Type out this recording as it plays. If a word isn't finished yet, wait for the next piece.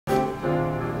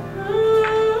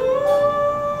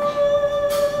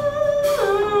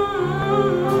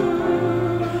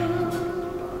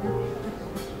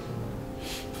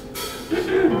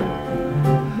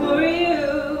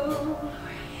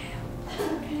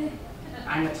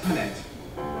I'm a tenant.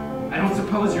 I don't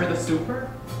suppose you're the super?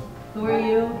 Who are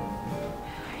you?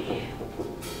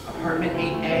 Apartment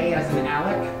 8A as in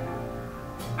Alec?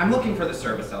 I'm looking for the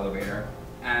service elevator,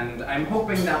 and I'm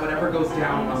hoping that whatever goes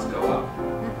down must go up.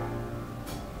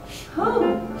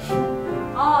 Who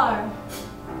are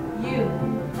you?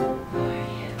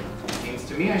 Seems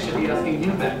to me I should be asking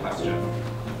you that question.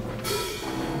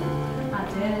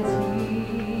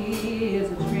 Identity is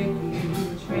a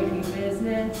tricky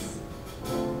business.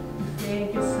 You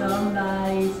think you're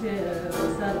somebody till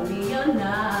suddenly you're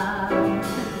not.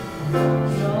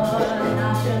 You're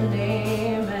not your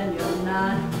name and you're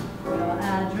not your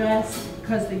address,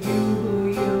 'cause the you who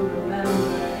you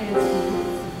remember is who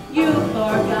you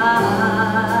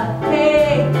forgot.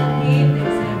 Hey, need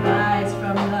this advice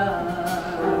from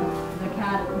the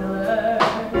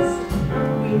caterpillars.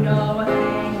 We know a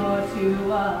thing or two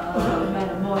of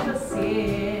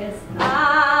metamorphosis.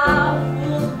 Our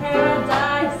fool's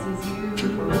paradise is you,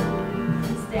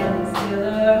 standing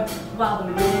stiller while the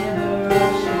river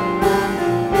rushes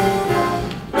around.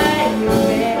 Playing you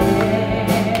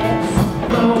miss.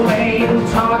 The way you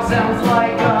talk sounds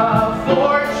like a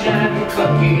fortune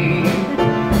cookie.